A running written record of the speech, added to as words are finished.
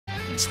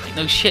defense. Like,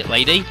 no shit,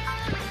 lady.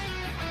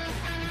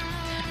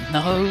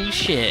 No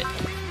shit.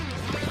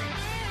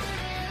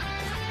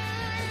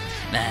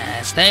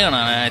 Nah, stay on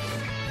Earth.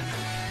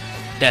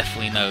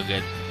 Definitely no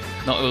good.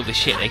 Not all the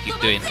shit they keep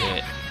doing to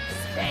it.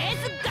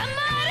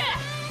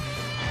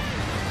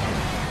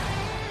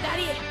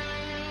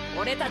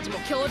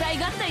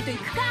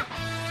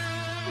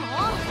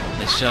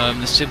 Let's show him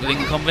the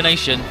sibling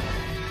combination.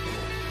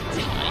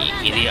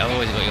 Oh, you idiot, I've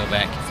always got your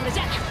back.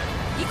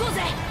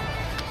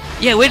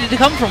 Yeah, where did it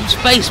come from?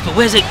 Space, but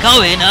where's it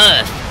going?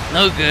 Earth.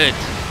 No good.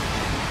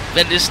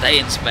 Better stay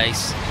in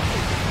space.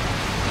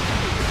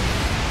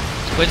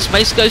 When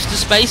space goes to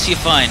space, you're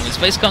fine. When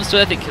space comes to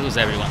Earth, it kills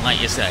everyone,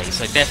 like you say.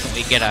 So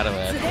definitely get out of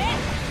Earth.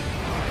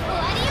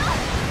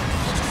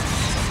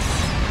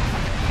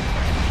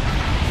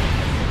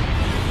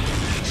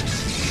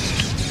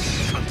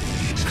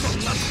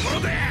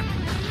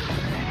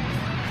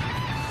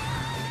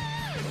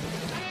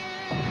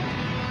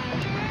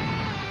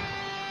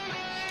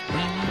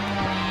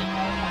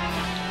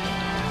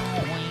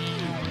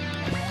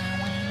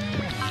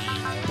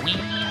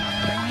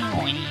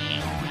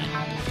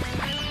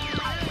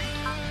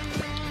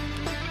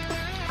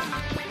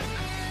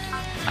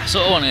 I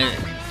sort of want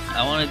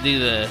to do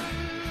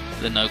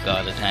the no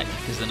guard attack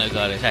because the no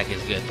guard attack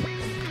is good.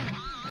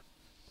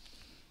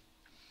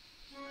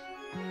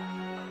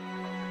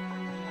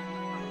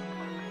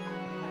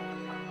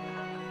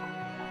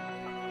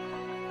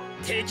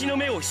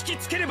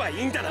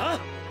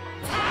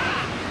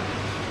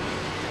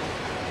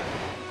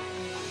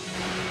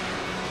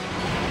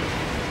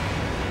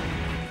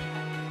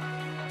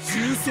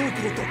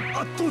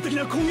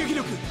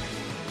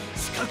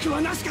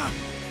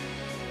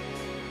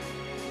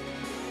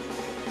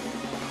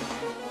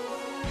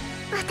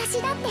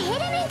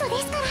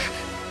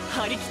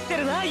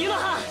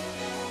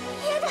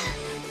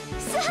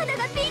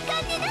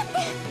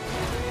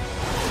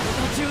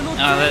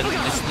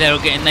 Oh, they're all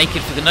getting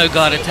naked for the no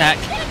guard attack.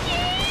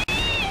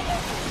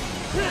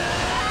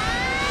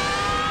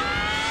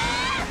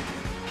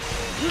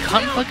 You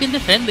can't fucking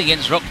defend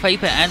against rock,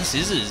 paper, and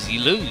scissors.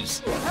 You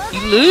lose.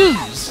 You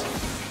lose.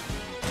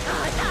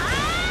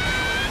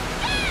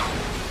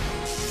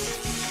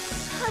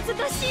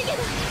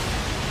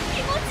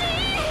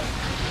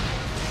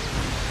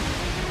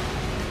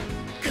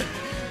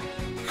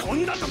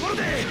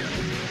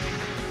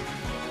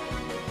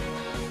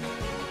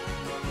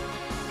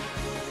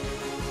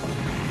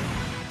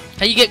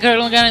 How you get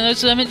going down in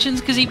those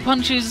dimensions? Because he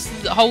punches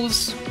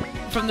holes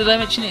from the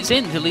dimension it's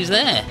in till he's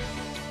there.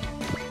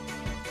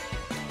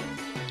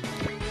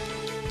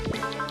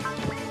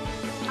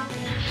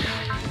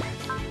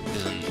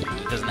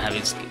 Doesn't have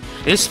his.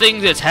 This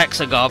thing, the attacks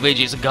are garbage.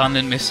 It's a gun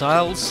and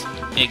missiles.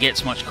 It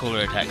gets much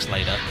cooler attacks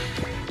later.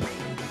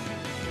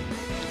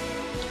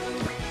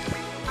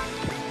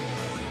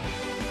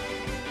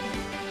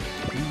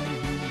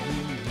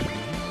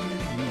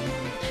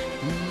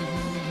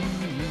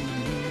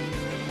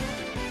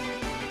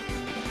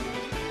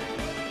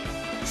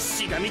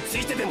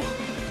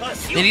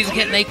 They need to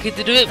get naked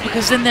to do it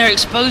because then they're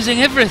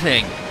exposing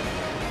everything.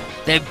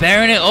 They're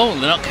bearing it all.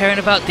 They're not caring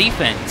about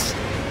defense.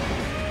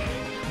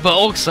 But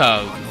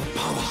also,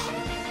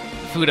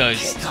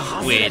 Fudo's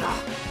weird.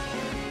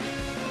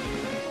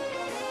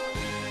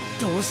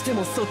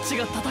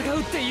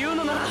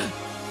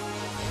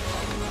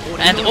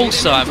 And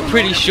also, I'm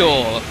pretty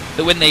sure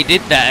that when they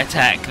did that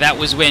attack, that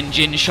was when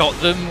Jin shot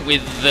them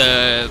with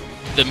the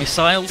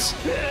missiles.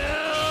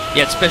 He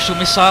had special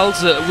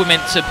missiles that were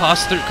meant to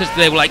pass through because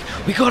they were like,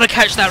 we gotta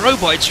catch that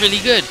robot, it's really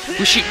good.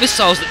 We'll shoot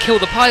missiles that kill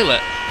the pilot.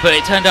 But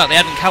it turned out they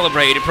hadn't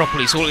calibrated it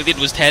properly, so all it did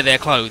was tear their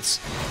clothes.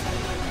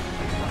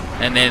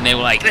 And then they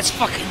were like, let's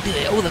fucking do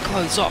it, all the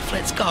clothes off,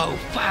 let's go.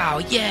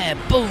 Wow, yeah,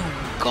 boom,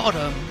 got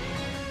him.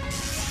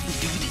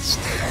 Do this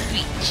to the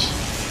beach.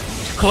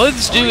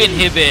 Clothes do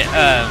inhibit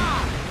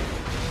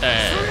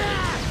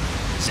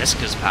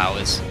Zeska's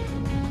powers.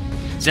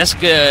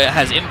 Zeska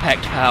has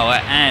impact power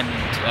and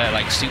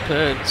like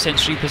super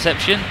sensory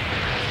perception,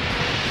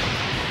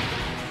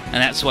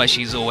 and that's why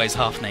she's always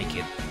half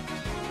naked.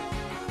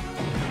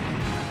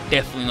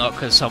 Definitely not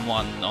because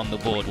someone on the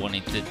board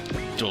wanted to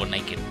draw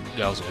naked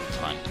girls all the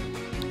time.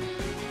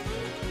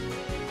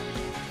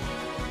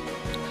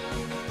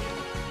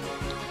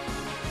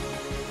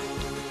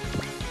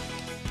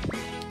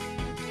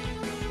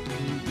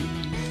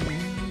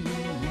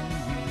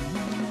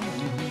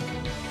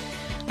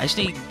 I just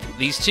need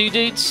these two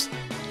dudes.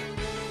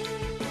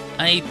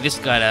 I need this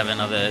guy to have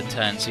another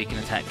turn so he can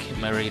attack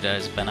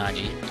Marida's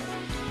Banaji.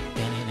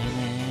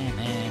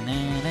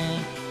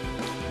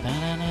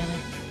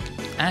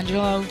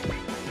 Angelo,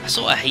 I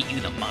sort of hate you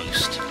the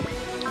most.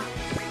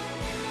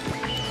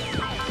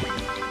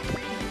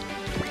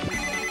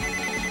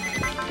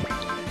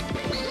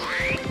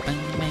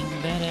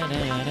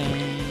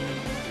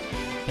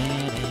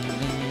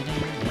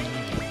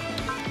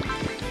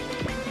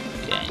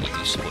 Yeah, you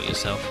do support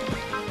yourself.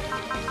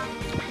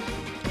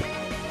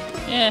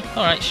 Yeah,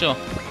 alright, sure.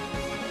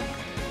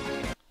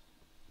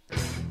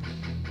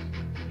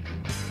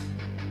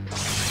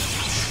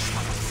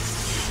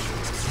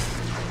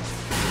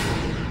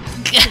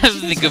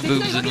 Think of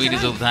boobs and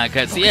wieners all the time.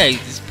 So yeah,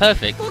 it's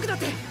perfect.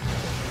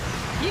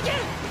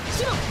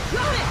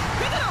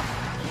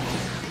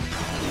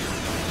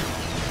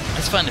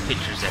 Let's find a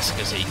picture of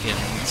Zeska so you can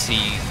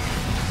see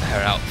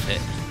her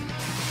outfit.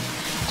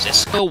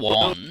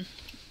 Z3.1.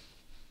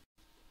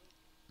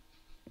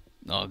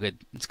 Oh good,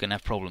 it's gonna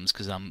have problems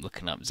because I'm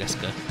looking up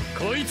Zeska.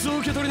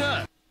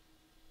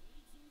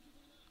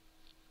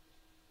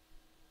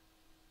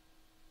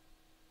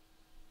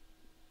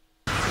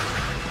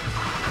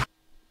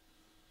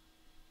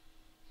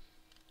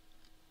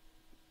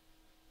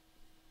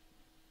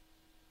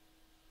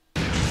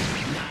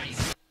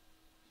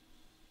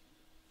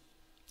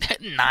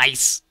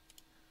 Nice.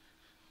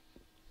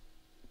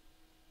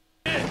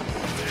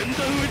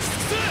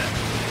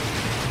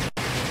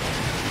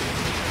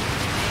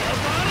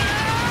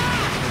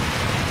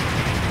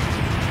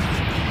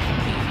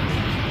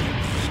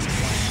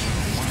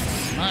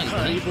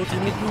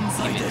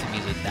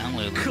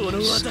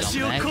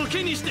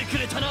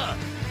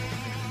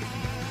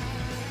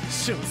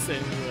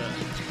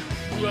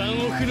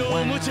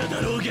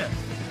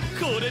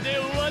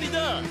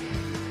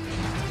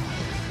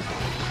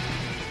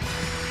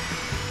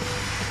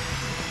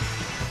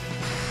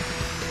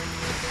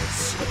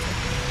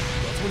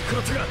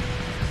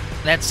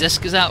 That's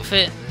Zeska's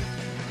outfit.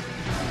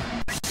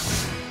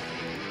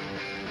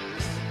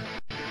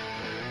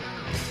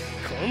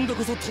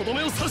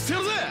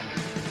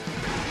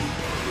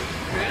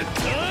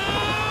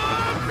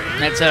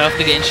 That's her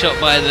after getting shot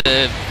by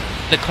the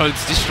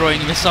clothes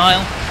destroying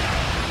missile.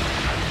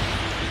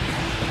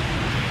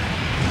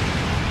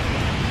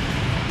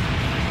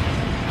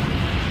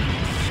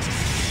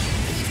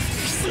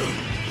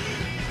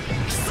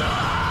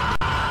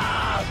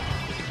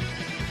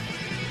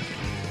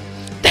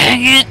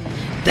 Dang it!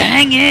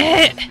 Dang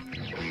it!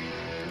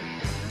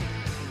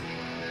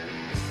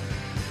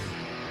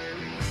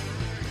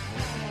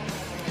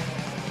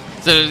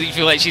 So you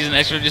feel like she's an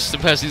extra, just a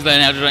person who's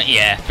learning how to run?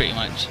 Yeah, pretty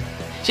much.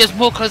 She has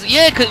more clothes.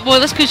 Yeah, well,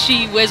 that's because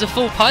she wears a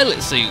full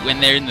pilot suit when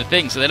they're in the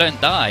thing, so they don't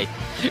die.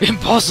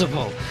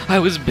 Impossible! I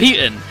was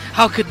beaten.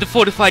 How could the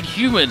fortified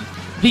human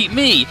beat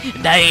me?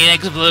 Dang it,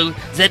 X Blue,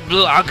 Z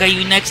Blue. I'll get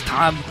you next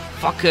time,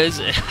 fuckers.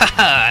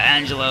 Haha,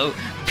 Angelo,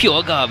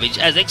 pure garbage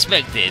as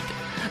expected.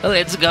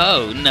 Let's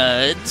go,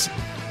 nerds.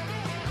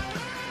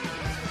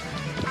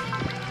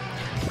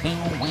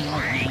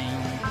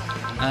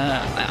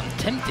 I'm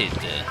tempted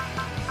to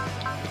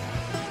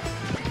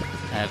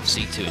have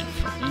C2 in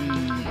front.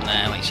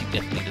 Nah, like she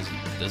definitely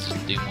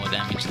doesn't do more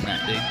damage than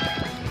that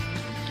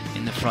dude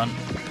in the front,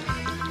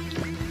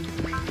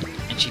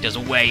 and she does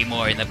way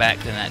more in the back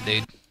than that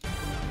dude.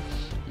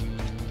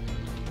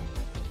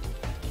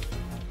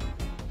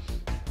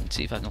 Let's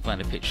see if I can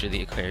find a picture of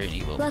the Aquarian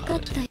Evil.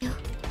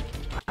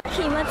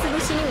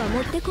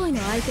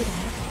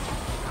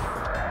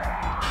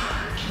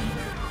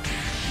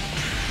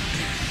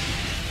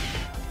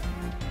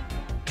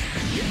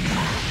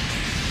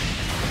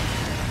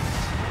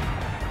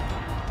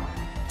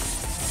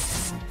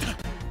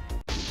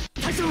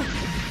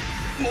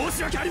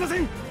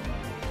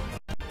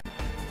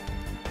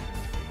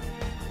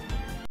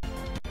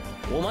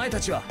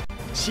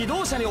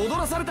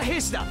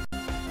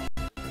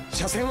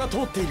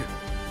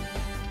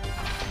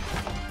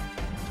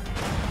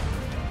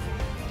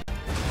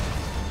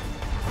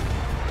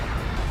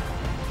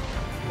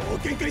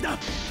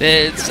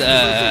 There's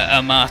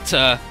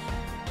Amata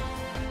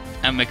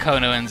and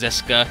Mikono and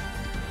Zeska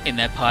in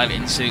their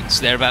piloting suits.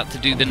 They're about to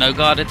do the no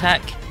guard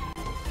attack,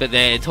 but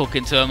they're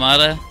talking to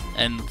Amata,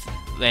 and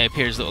they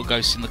appear as little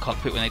ghosts in the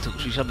cockpit when they talk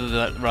to each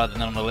other rather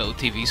than on a little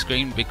TV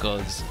screen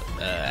because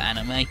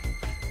anime.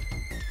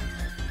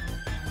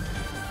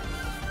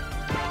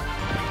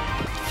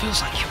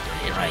 Feels like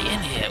you're right in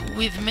here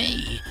with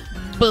me,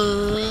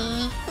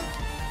 buh.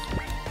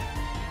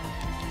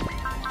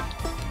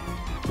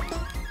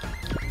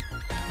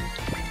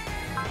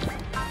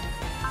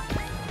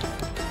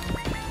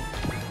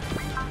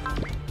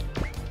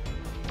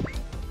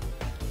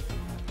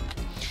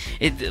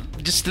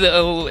 Just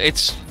little,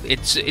 it's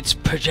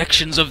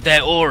projections of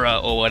their aura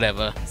or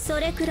whatever.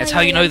 That's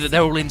how you know that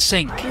they're all in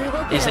sync.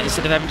 Is that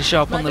instead of having to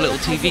show up on the little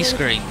TV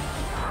screen,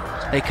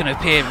 they can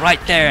appear right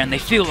there and they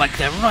feel like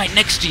they're right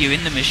next to you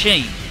in the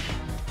machine.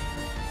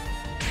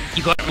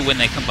 You got to when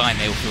they combine,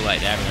 they all feel like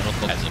they're having an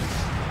orgasm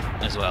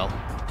as well.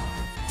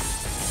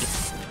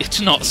 It's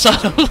not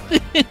subtle.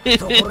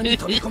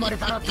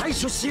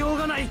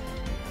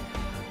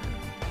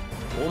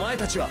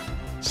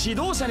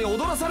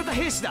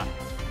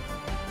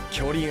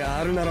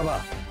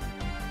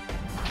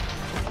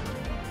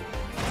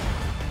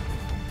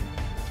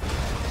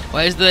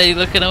 Why is they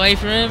looking away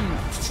from him?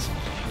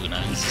 Who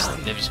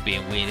knows? They're just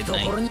being weird, isn't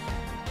they?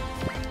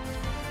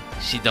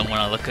 She don't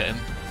want to look at him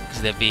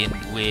because they're being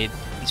weird.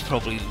 He's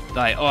probably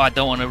like, oh, I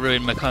don't want to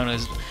ruin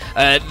Makono's.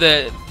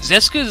 The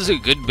Zeska's a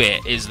good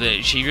bit is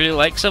that she really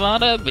likes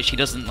Amata, but she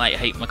doesn't like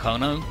hate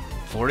Makono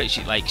for it.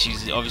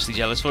 She's obviously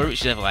jealous for it. But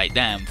she's never like,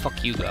 damn,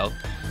 fuck you, girl.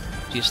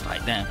 Just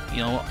like, damn,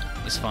 you know what?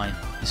 It's fine.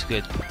 It's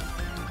good.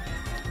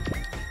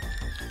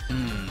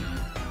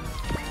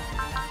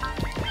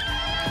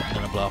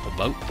 blow up a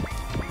boat.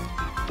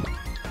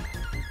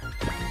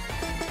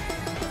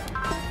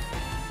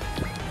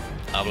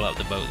 I'll blow up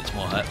the boat that's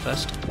more hurt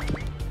first.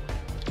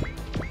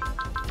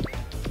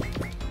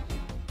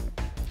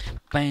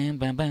 Bam,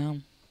 bam,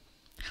 bam.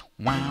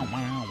 Wow,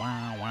 wow,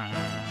 wow, wow.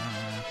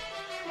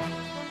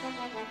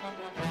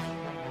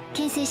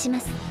 牽制しま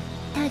す。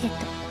ターゲット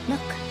ロッ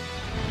ク。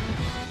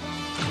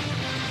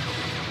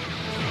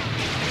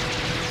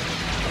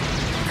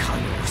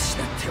影を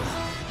失っては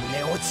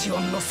ネオジオ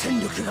ンの戦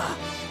力が。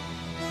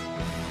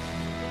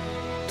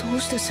ど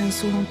うして戦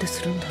争なんて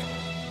するんだろう。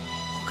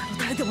他の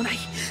誰でもない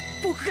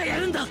僕がや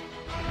るんだ。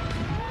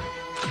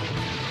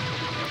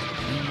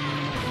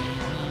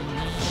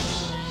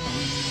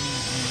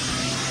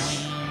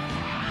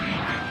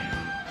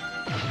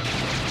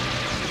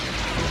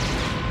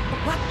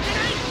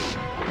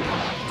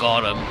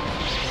Got him.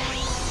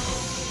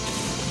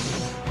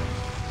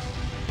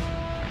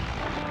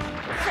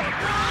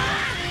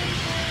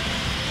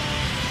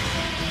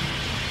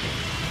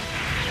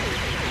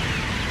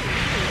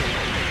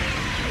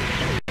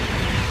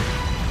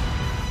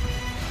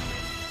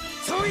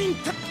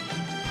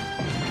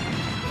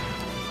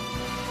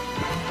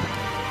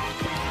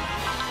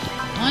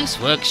 Nice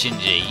work,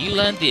 Shinji. You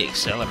learned the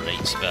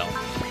accelerate spell.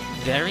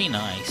 Very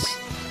nice.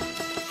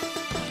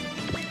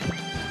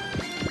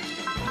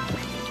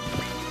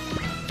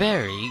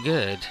 Very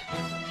good.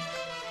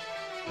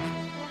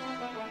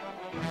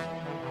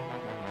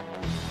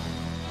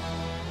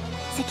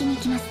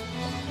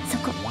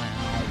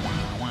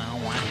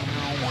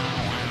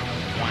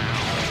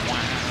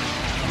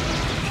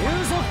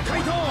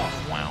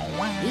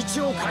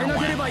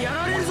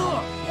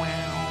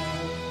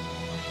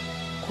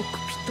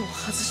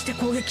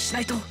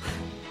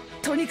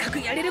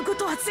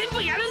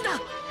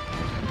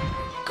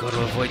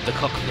 Gotta avoid the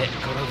cockpit.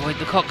 Gotta avoid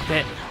the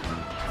cockpit.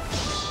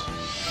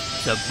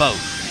 It's a boat,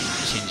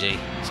 Shinji.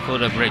 It's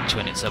called a bridge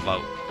when it's a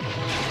boat.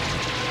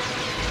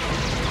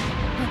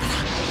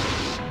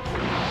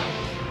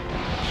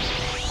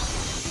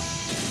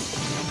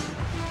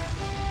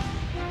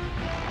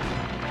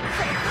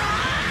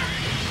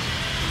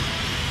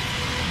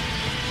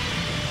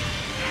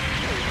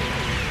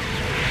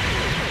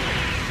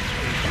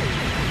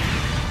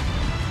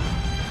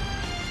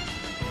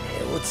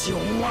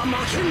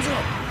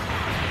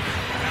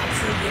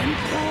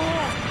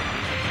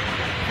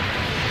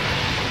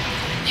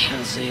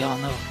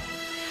 Hilziano,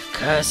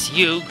 curse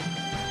you,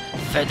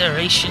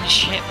 Federation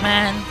ship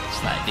man.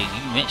 It's like, did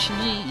you mention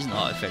me? He's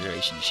not a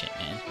Federation ship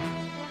man.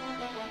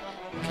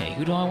 Okay,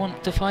 who do I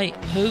want to fight?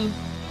 Who?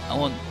 I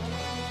want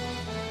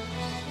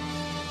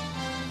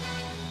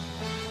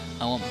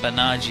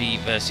Banaji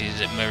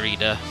versus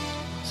Merida,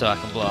 so I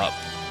can blow up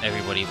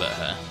everybody but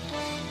her.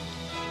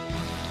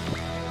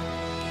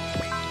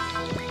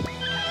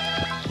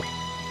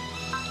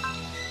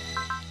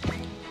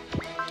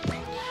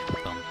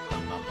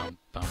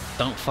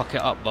 Don't fuck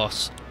it up,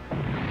 boss.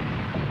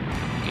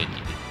 Good,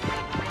 you did.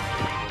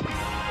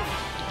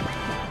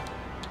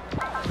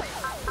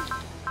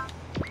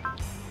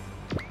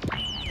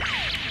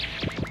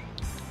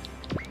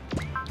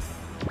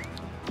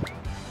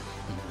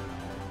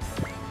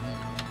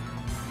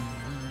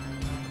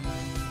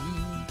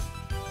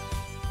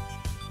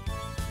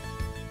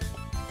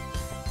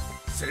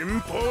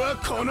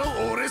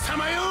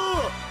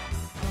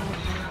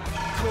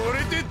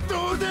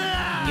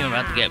 You're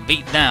about to get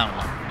beat down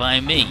by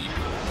me,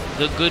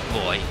 the good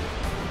boy.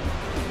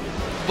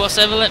 Boss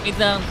ever let me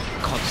down?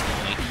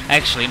 Constantly.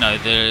 Actually, no,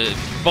 the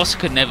boss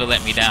could never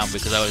let me down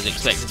because I was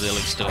expected the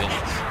least of him.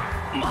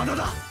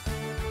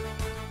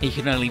 He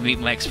can only meet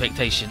my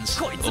expectations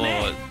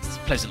or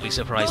pleasantly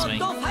surprise me.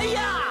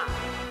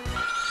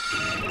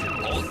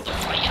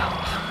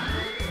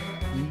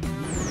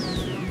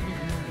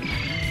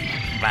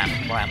 Blam,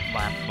 blam,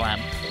 blam, blam.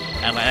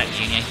 How about that,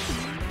 Junior?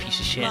 Piece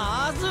of shit.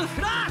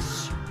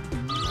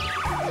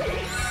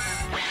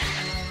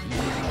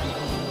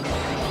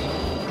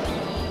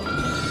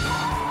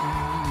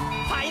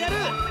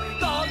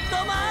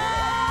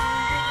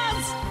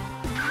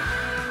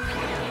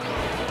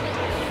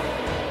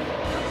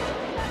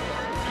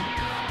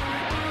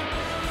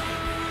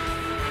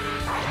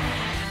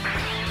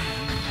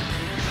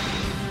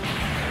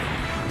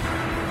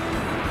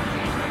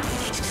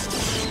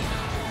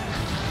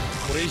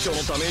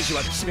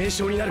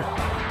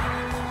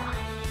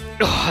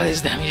 Oh,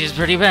 this damage is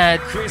pretty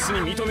bad.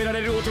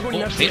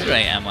 What bit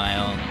rate am I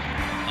on?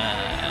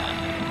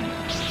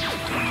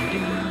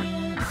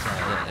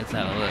 Let's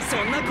have a look.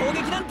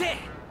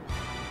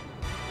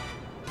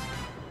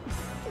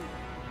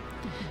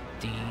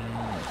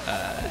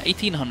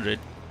 1800.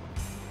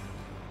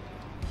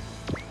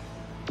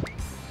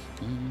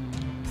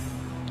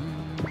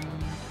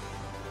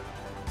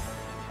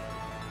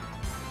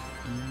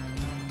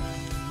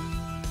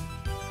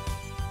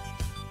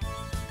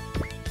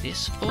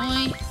 This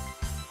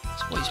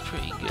boy's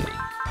pretty good.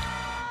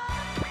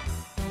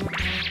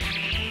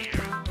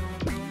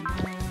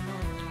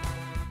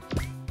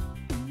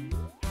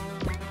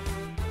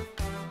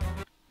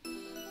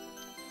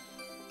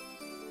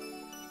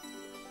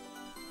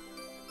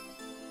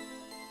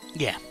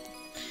 Yeah.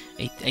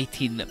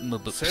 18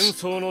 mubooks. 戦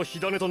争の火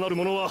種となる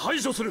者は排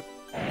除する。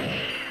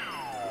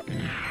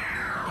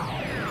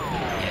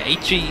 Yeah,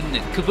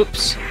 18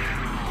 kaboops.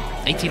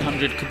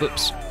 1800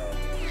 kaboops.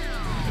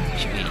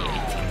 Should be 18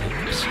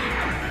 mubooks.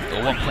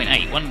 Or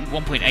 1.8.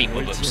 1.8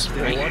 mubooks.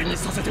 終わりに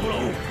させてもらお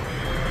う。も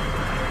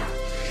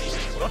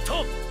らった。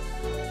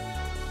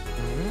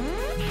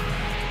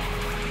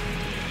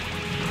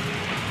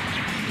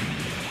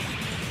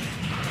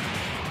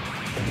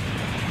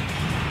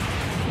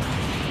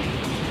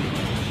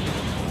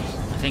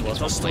 I think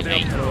it's 私と出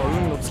会 1.8. ったのは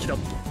運の尽きだっ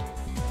た。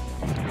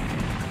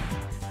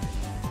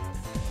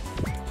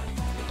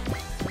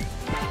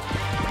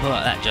 Pull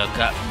out that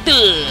Joker.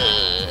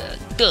 Duh.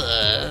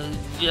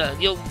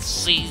 You'll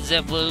see,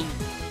 Z3.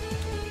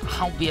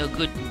 I'll be a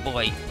good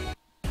boy.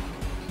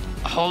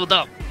 Hold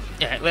up.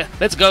 Yeah,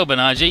 let's go,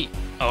 Banaji.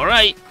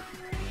 Alright.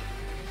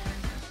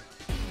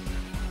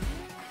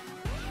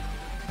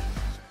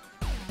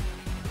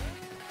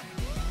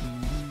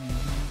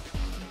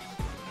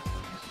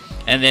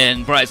 And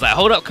then Bright's like,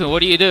 hold up,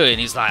 what are you doing?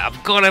 He's like,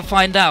 I've got to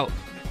find out.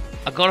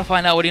 I've got to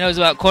find out what he knows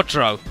about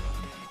Quattro.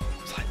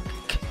 It's like,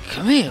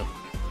 Camille,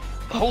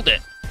 hold it.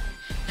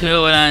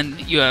 Camille and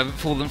you have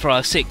fallen for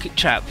a sick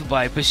trap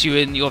by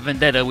pursuing your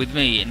vendetta with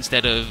me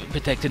instead of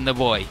protecting the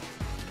boy.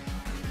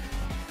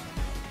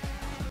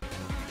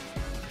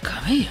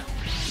 Camille.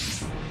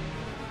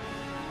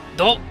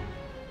 Oh.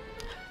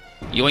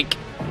 Yoink.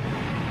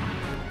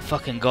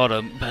 Fucking got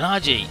him.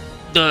 Banaji.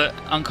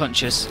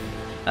 Unconscious.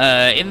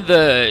 In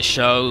the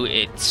show,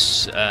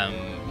 it's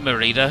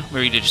Merida.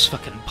 Merida just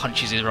fucking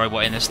punches his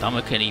robot in the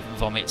stomach and he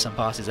vomits and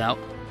passes out.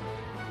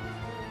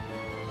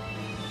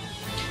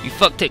 You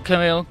fucked it,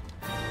 Camille.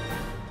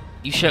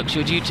 You shirked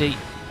your duty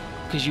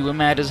because you were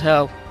mad as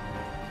hell.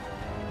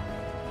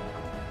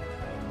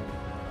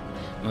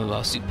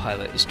 Mobile suit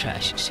pilot is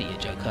trash. See ya,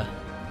 Joker.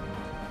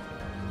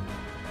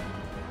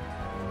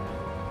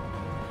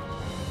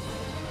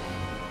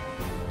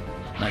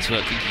 Nice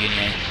work,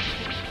 Union.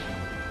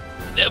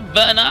 The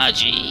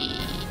Banaji!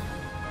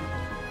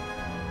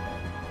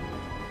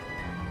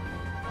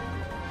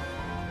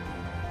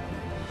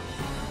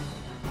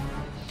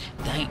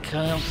 Thank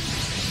Kyle.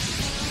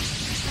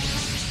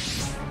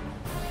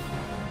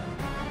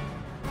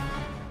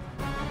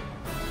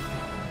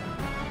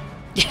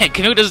 Yeah,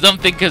 Camille does dumb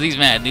thing because he's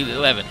mad. He's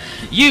 11. UG!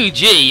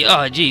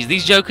 Oh, jeez,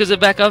 these jokers are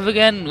back up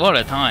again? What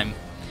a time.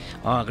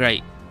 Oh,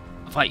 great.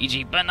 Fight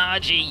UG.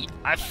 Banaji!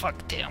 I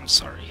fucked it. I'm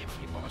sorry,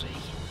 everybody.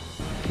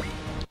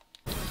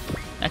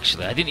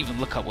 Actually, I didn't even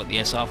look up what the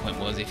SR point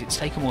was. If it's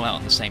taken them all out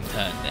on the same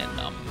turn, then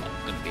I'm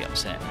going to be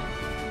upset.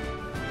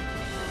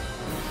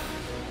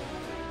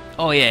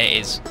 Oh yeah,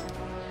 it is.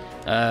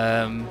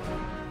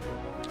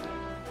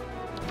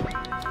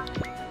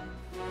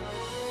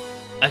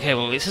 Okay,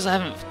 well, it says I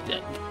haven't...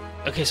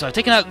 Okay, so I've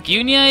taken out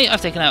Guinier,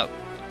 I've taken out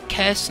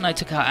Kess, and I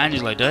took out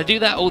Angelo. Did I do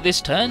that all this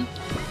turn?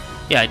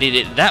 Yeah, I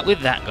did that with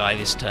that guy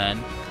this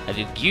turn. I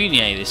did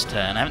Guinier this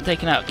turn. I haven't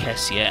taken out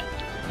Kess yet.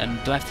 And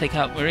do I have to take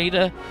out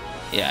Merida?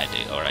 Yeah, I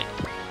do. Alright.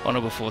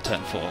 Honour before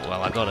turn 4.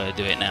 Well, I gotta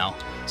do it now.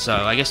 So,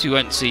 I guess we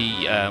won't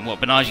see what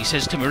Banaji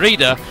says to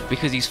Merida,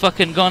 because he's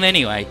fucking gone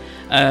anyway.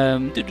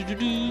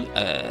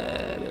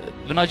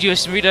 Banaji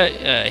goes to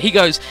Merida, he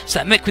goes, "So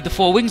that mech with the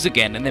 4 wings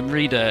again," and then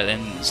Merida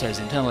then says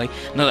internally,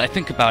 "Now that I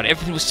think about it,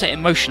 everything was set in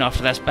motion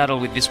after that battle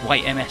with this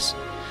white MS.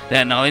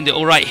 Then I'll end it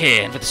all right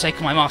here, and for the sake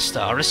of my master,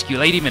 I'll rescue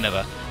Lady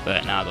Minerva."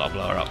 But now I've got to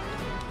blow her up.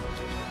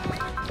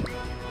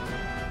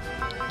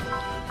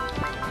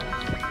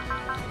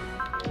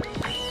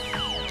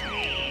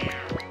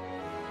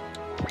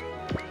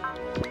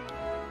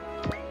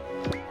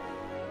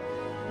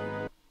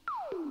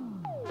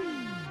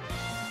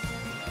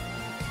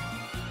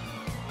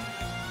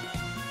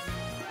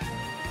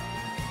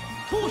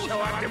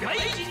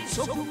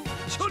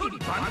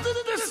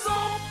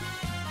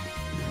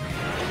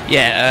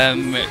 Yeah,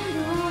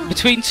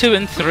 between 2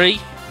 and 3,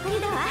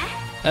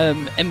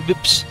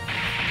 Mbips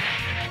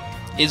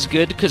is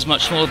good, because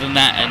much more than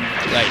that, and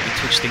like the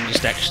Twitch thing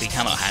just actually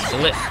cannot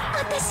handle it.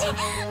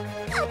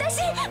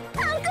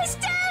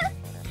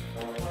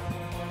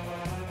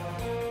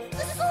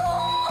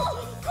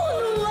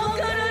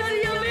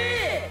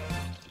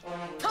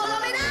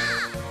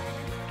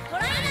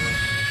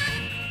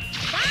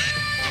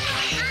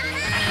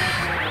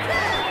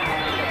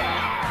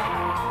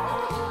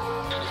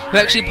 Who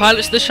actually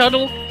pilots the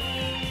shuttle?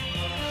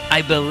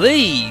 I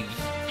believe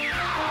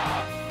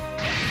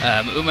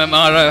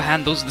Umemaro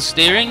handles the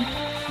steering.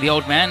 The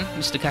old man,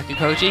 Mr.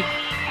 Kakikoji.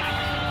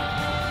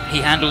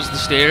 He handles the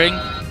steering.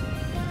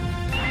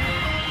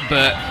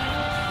 But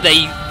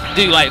they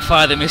do like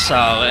fire the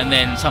missile, and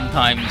then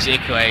sometimes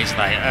Ikuei is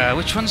like,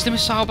 which one's the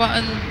missile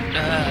button?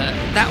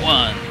 That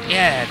one.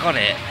 Yeah, got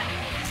it.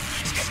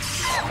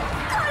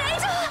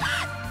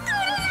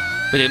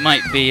 But it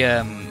might be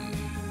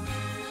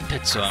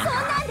Tetsuo,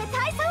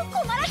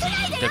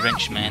 the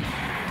wrench man.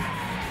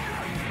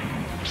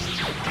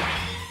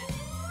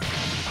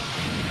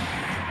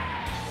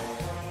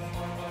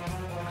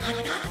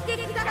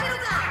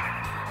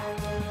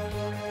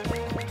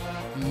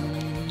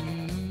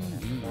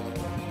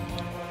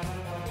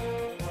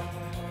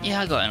 Yeah,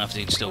 I got enough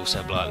to install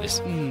sub like this.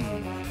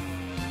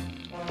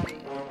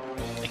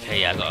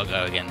 Okay, yeah, I gotta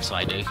go again, so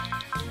I do.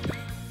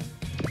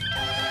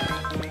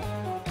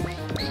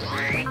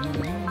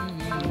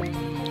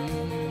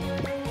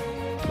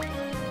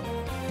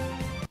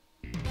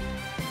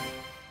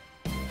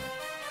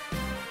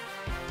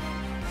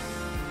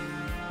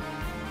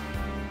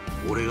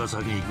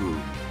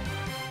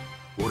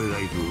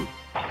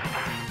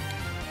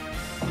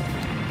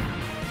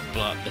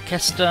 Block the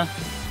Kester.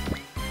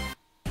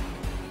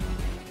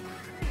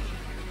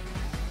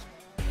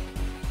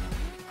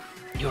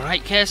 You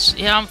alright, Kess?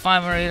 Yeah, I'm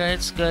fine, Marita.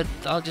 It's good.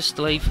 I'll just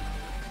leave.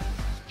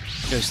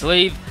 Goes to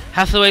leave.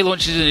 Hathaway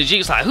launches in a G.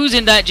 It's like, who's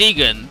in that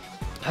G-gun?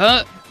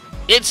 Huh?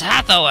 It's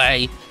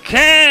Hathaway!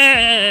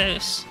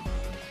 Kess!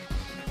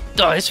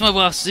 Oh, it's my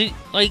boss. Why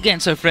are you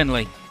getting so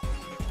friendly?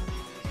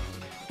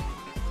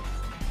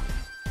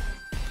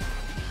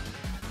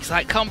 He's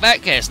like, come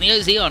back, Kess. Neo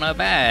Zeon are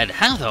bad.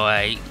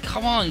 Hathaway,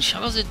 come on,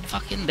 Shaw's a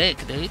fucking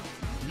dick, dude.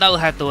 No,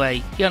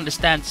 Hathaway, he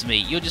understands me.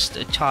 You're just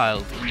a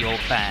child and you're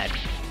bad.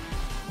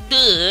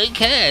 Duh,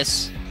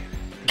 Kess.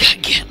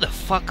 Get the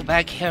fuck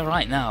back here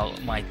right now,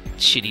 my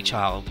shitty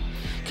child.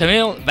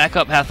 Camille, back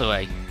up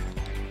Hathaway.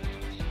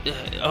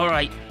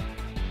 Alright.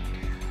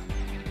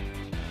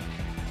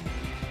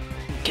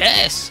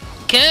 Kess!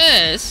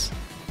 Kess!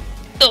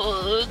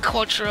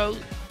 Quattro.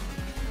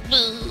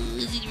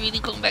 Is he really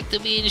going back to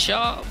being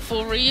sharp?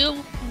 For real?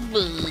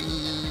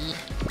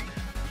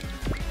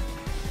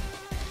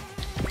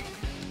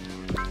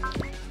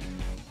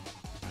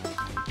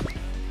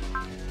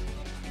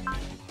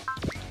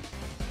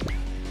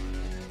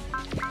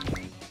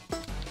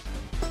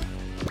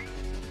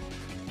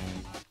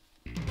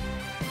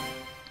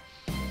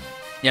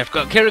 Yeah, I've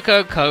got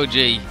Kiriko,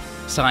 Koji,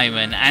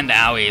 Simon, and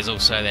Aoi is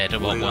also there to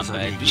one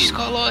bed. But she's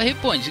got a lot of hit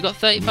points. She's got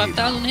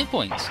 35,000 hit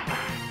points.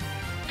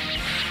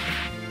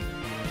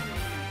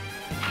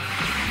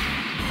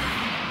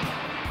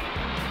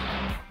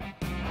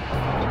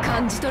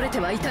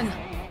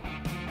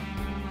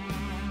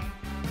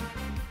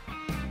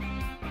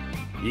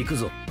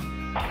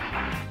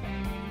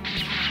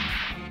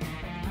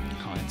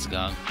 Let's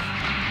go.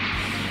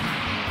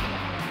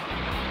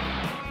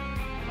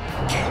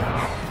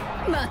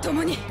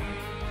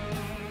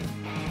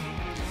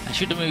 I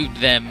should have moved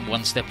them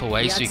one step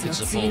away so you could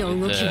support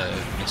with the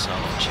missile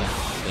launcher,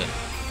 but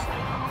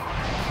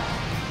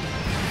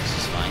this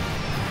is fine.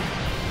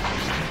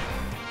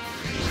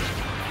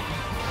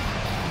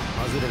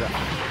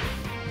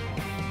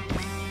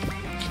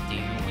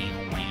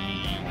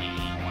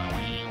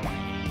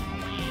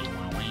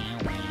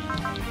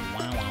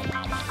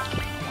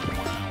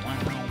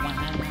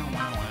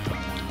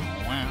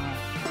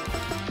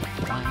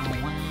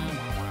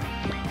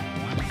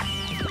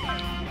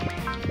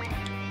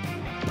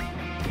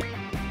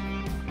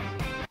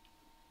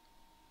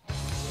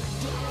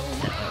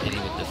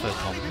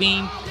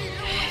 Beam,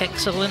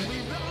 excellent.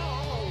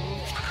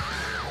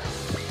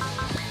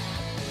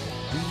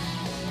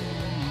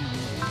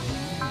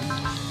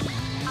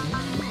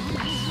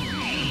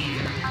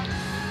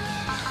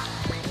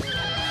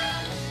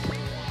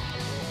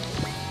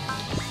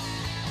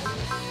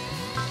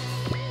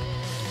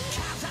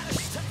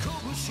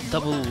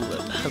 Double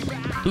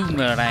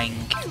boomerang.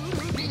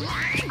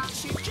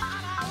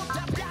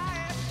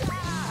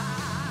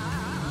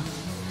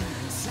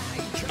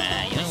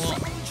 You know what?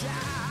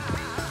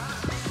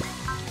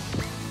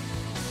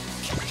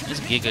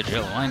 Giga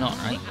drill, why not,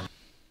 right?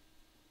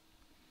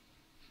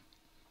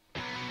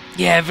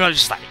 Yeah, everyone's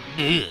just like,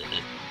 ugh.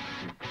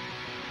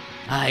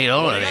 I hate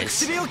all of this.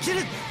 Space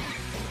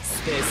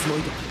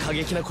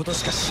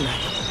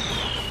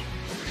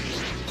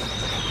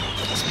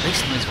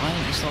Noise, why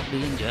don't you stop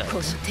being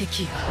jerks?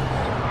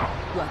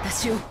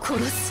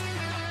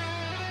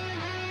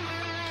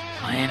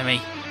 My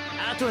enemy.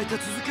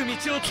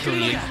 Kill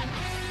you.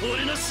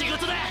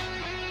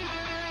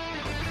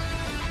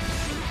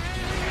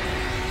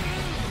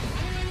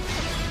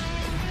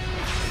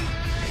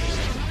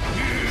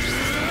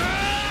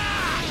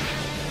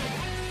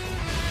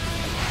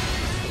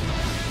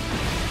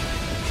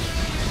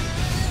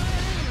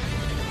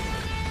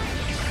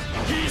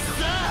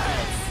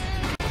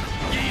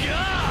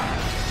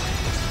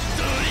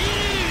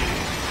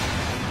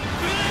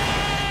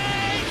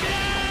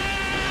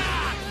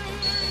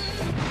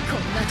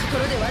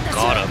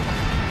 Got him.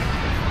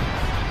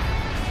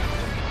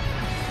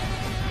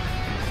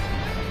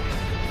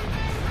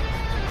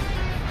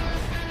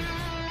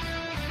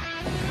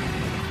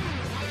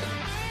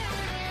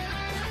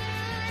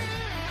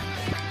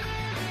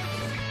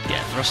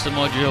 Yeah, thruster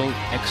module,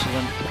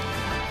 excellent.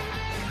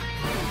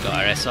 Got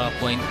our SR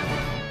point.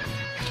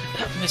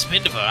 Miss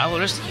Midnifer, I will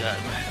rest you.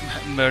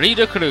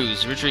 Merida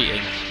Cruz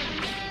retreating.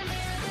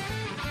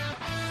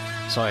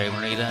 Sorry,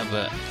 Merida,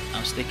 but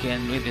I'm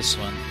sticking with this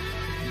one.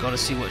 Gotta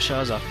see what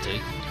Shah's up to.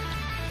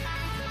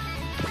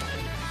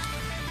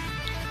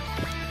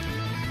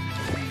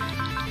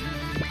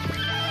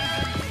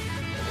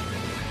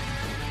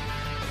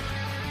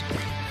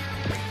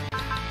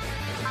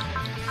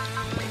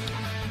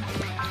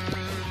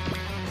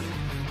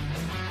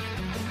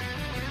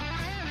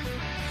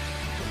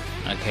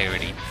 okay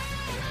already.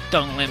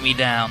 Don't let me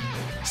down.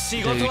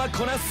 仕事は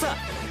こなすさ。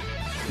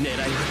狙い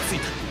はつい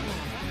た。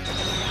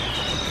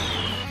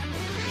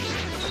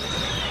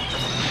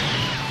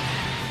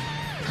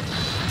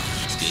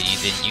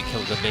Then you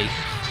killed the bee.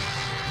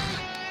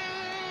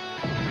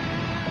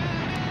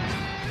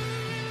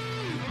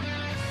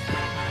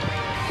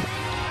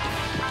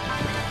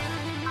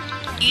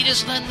 You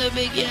just land the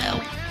big yell.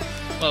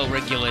 Well,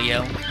 regular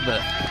yell,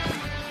 but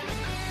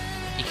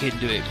you couldn't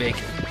do it big.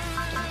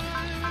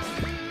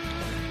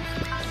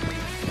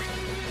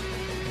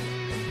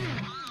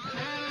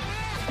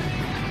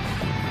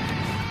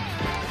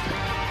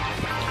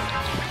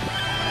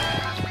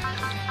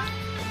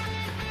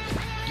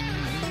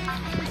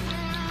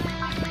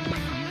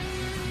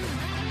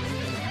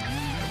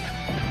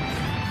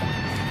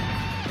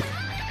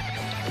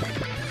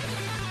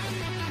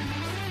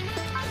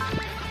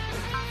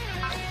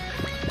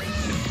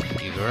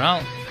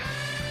 Out.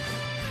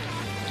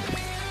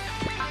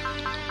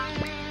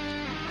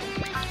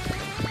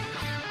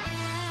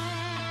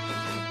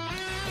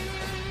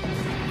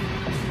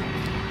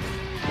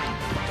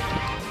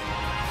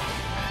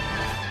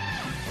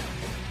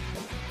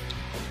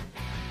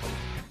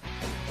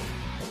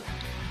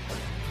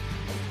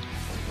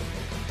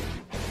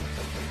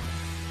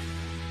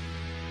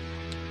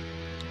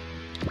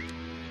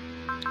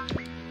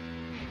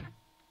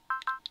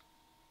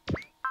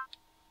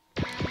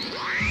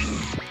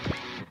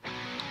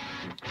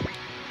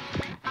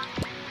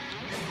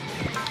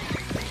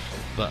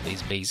 But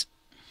these bees.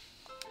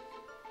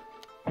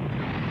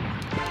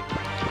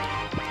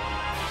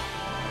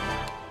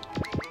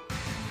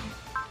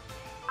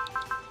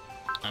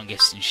 I'm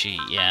guessing she,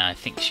 yeah, I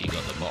think she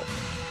got the bop.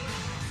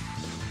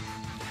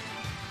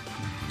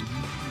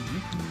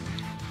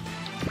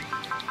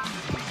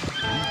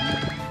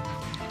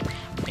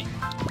 Bing,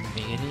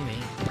 biggity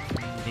bing,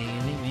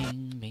 biggity bing,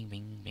 bing,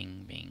 bing,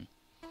 bing, bing.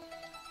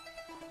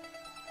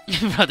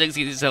 Projects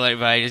get accelerated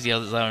by just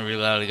yells at someone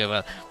really loud to go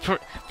about.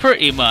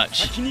 Pretty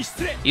much. He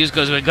just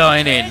goes, we're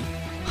going in.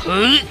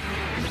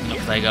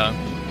 Off they go.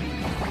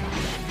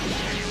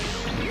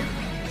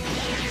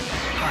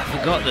 I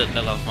forgot that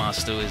the Love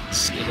Master was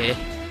still here.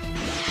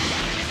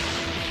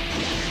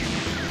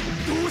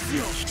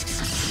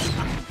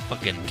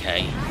 Fucking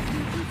K.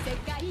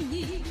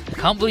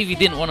 Can't believe he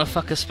didn't want to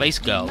fuck a space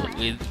girl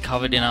with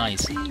covered in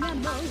eyes.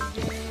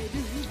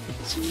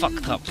 It's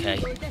fucked up, K.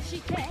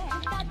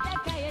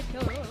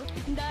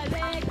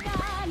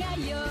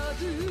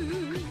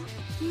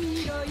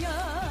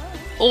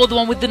 Or the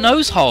one with the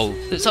nose hole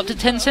that's up to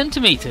 10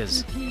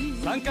 centimeters.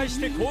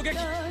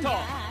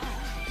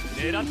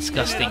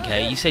 Disgusting,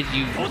 Kay. You said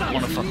you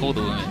want to fuck all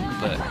the women,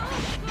 but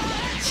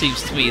it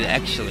seems to me that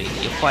actually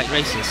you're quite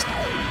racist.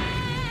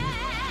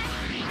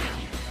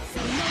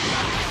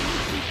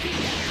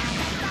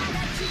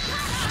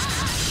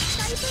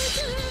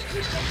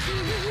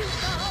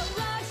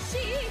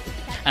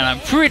 And I'm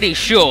pretty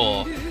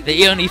sure that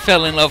he only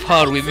fell in love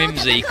hard with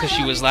Mimsy because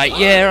she was like,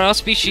 yeah, our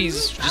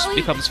species just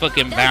becomes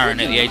fucking barren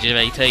at the age of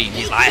 18.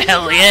 He's like,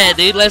 hell yeah,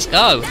 dude, let's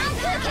go.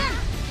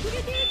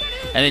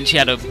 And then she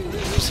had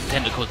some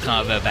tentacles come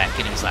out of her back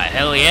and he was like,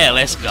 hell yeah,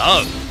 let's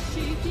go.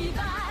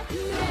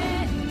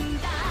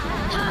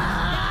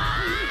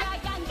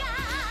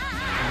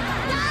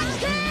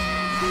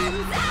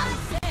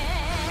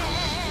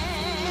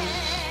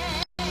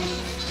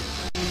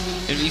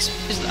 At least,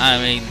 I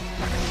mean,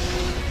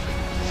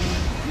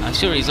 I'm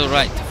sure he's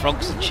alright to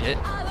frogs and shit.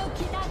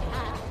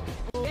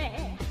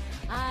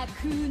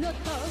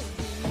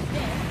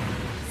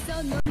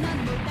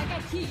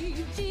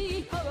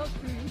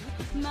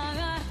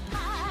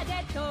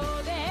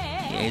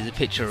 Yeah, here's a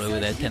picture over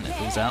their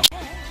tentacles out.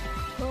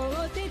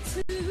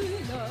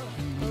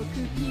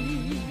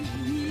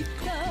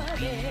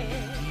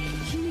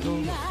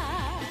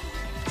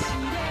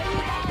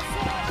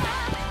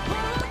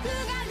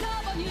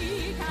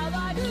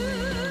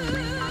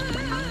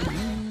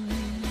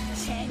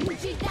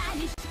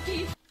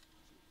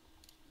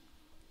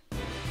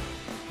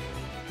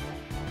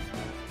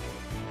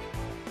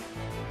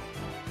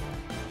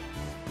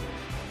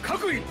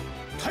 Kakui,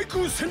 対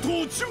空戦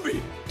闘準備。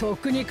とっ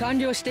くに完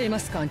了していま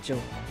す艦長。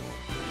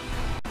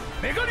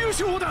メガ粒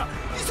子砲だ。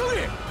急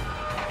げ。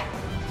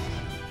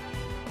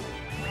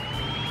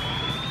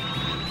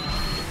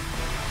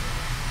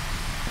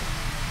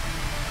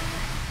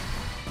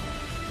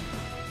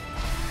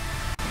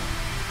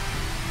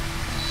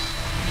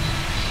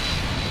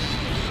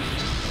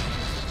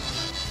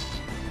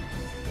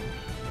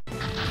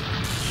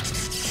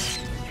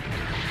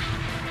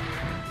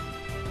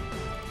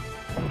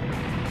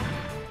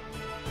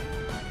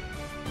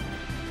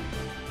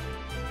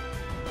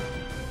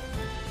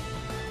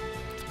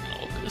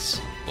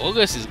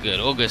August is good.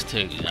 August 2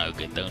 is no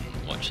good. Don't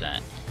watch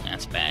that.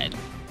 That's bad.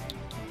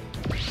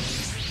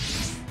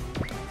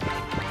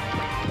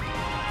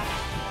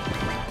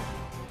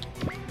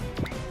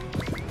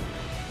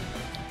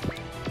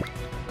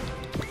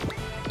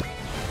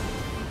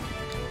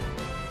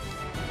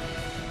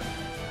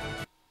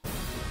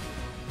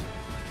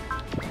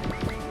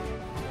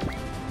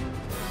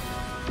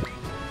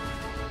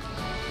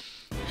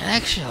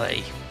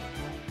 actually,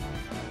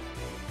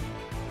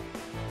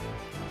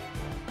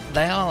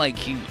 they are like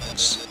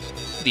humans,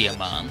 the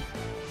Aman.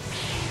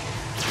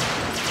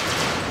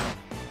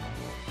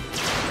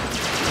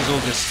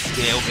 Because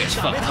it all gets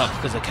fucked up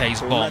because of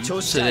K's bomb, so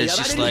there's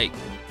just like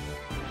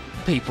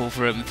people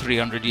from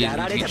 300 years in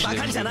the future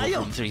and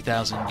people from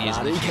 3,000 years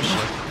in the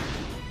future.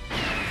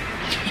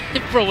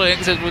 Probably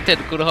acceptable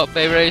tentacle to hot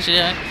bay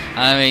ratio.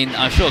 I mean,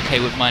 I'm sure K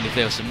would mind if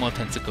there were some more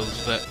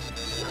tentacles, but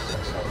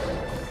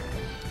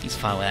he's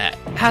fine with that.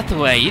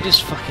 Hathaway, you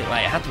just fuck it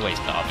like Hathaway's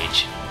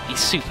garbage. He's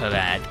super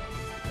bad.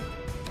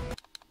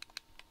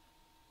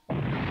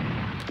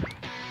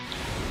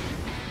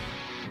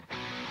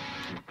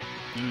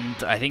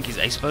 And I think his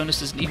ace bonus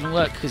doesn't even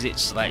work because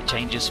it's like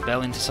changes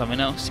spell into something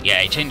else.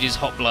 Yeah, it changes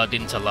hot blood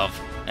into love,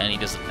 and he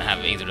doesn't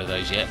have either of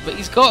those yet. But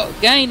he's got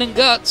gain and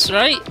guts,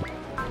 right?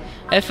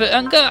 Effort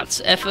and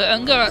guts, effort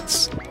and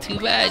guts. Too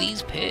bad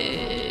he's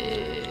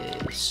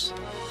pissed.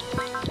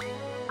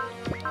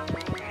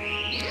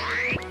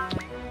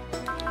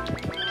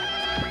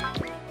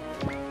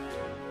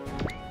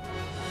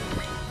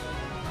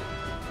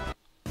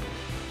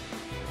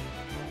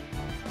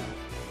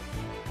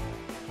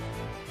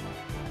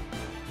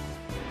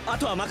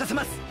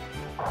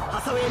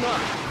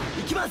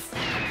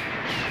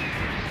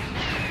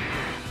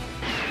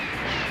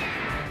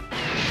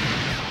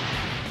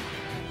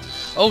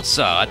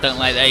 Also, I don't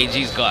like that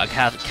AG's got a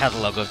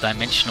catalogue of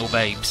dimensional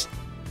babes.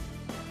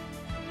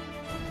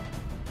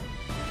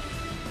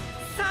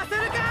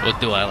 Or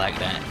do I like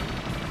that?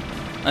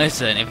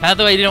 Listen, if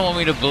Hathaway didn't want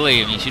me to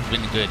bully him, he should have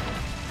been good.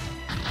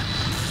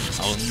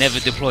 I will never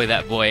deploy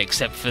that boy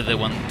except for the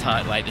one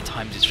time, like the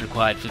times it's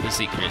required for the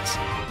secrets.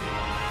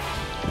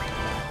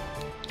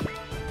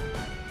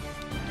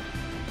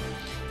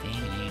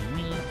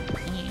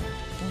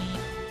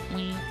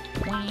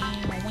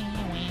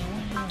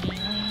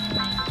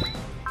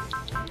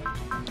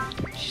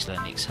 She's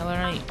letting me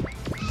accelerate.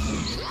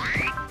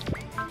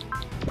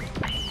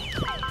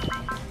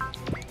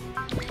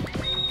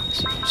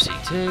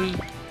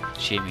 C2,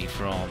 shimmy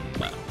from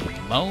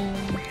Mo.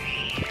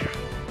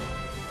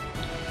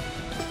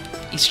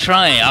 He's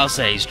trying, I'll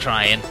say he's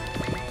trying.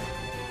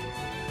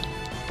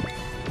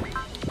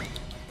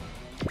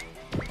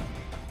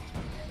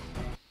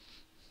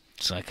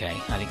 It's okay,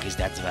 I think his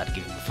dad's about to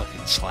give him a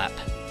fucking slap.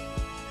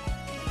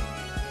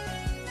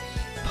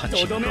 Punch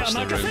him across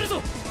the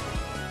room.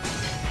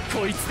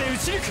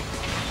 Well,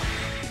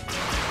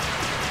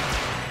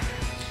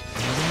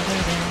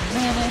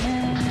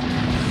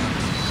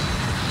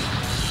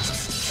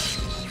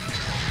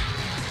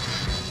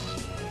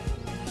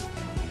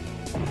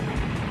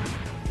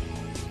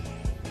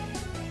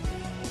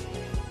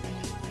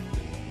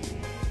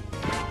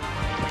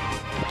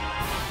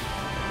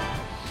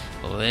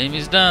 the aim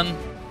is done.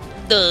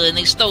 Duh, and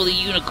they stole the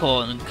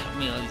unicorn, and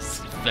Camille is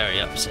very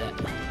upset.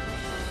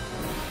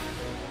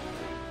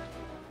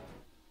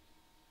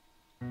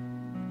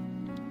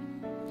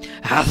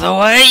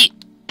 Hathaway!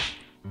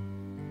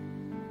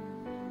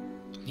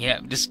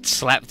 Yep, just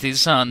slapped his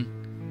son.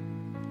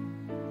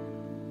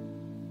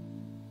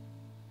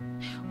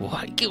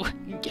 What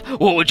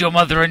would your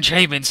mother and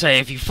Shaman say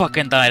if you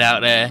fucking died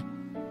out there?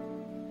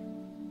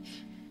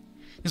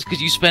 Just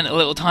because you spent a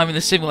little time in the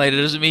simulator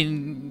doesn't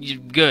mean you're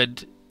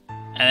good.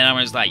 And then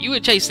Amara's like, you were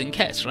chasing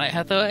Kess, right,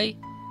 Hathaway?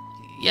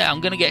 Yeah, I'm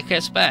gonna get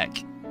Kess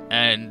back.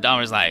 And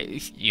Amara's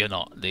like, you're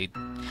not, dude.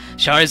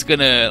 Shara's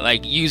gonna,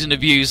 like, use and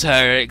abuse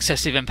her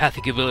excessive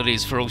empathic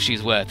abilities for all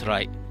she's worth,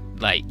 right?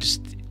 Like,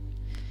 just...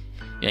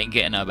 you ain't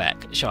getting her back.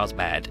 Shara's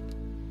bad.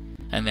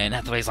 And then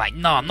Hathaway's like,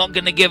 no, I'm not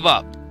gonna give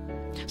up.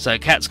 So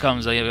Katz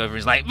comes over and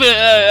is like,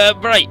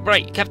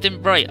 Bright,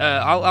 Captain Bright,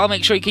 I'll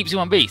make sure he keeps you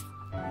on beat.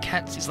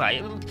 Katz is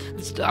like,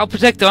 I'll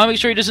protect him, I'll make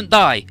sure he doesn't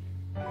die.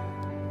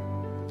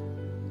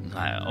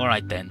 Like,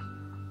 alright then.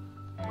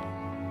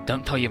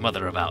 Don't tell your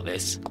mother about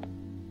this.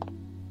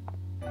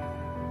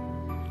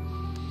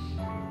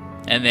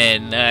 And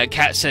then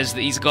Kat says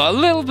that he's got a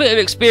little bit of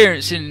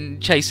experience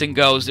in chasing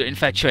girls that are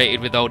infatuated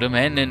with older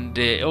men, and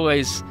it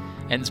always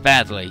ends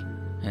badly.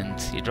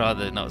 And you'd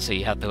rather not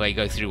see Hathaway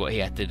go through what he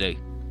had to do.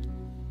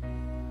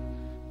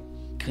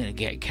 Gonna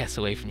get Kess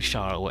away from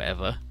Shara or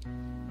whatever.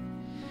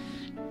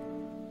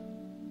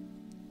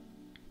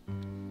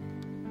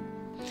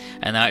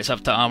 And now it's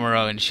up to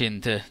Amuro and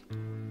Shin to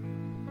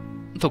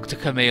talk to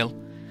Camille.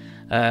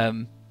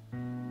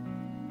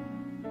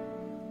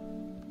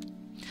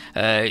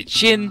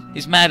 Shin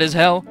is mad as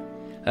hell.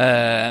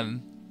 Yeah,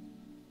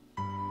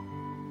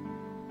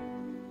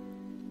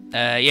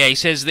 he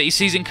says that he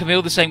sees in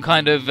Camille the same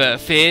kind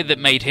of fear that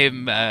made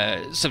him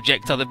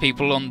subject other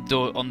people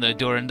on the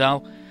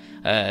Durandal,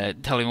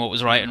 tell him what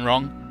was right and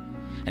wrong.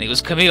 And it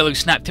was Camille who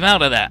snapped him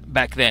out of that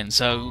back then,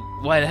 so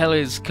why the hell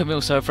is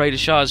Camille so afraid of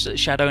Shah's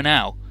shadow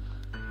now?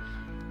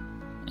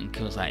 And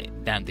Camille's like,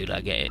 damn dude, I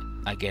get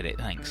it,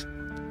 thanks.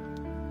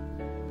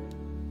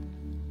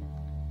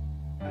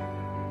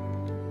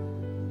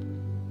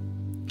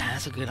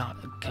 That's a good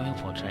Camille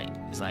portrait.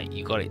 It's like,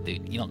 you got it,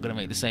 dude. You're not going to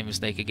make the same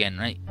mistake again,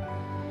 right?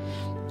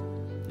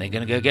 They're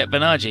going to go get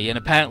Banaji, and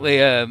apparently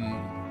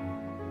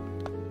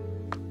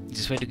Is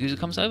this where Deguza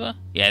comes over?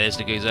 Yeah, there's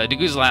Deguza.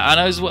 Deguza's like,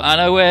 I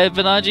know where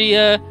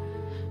Venaji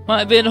might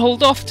have been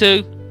hauled off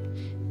to.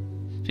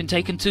 Been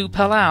taken to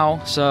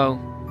Palau, so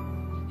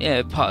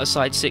yeah, part of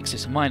Side 6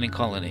 is a mining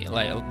colony,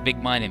 like a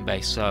big mining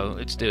base, so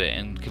let's do it.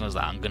 And Kimmel's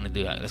like, I'm gonna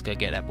do it, let's go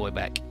get that boy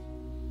back.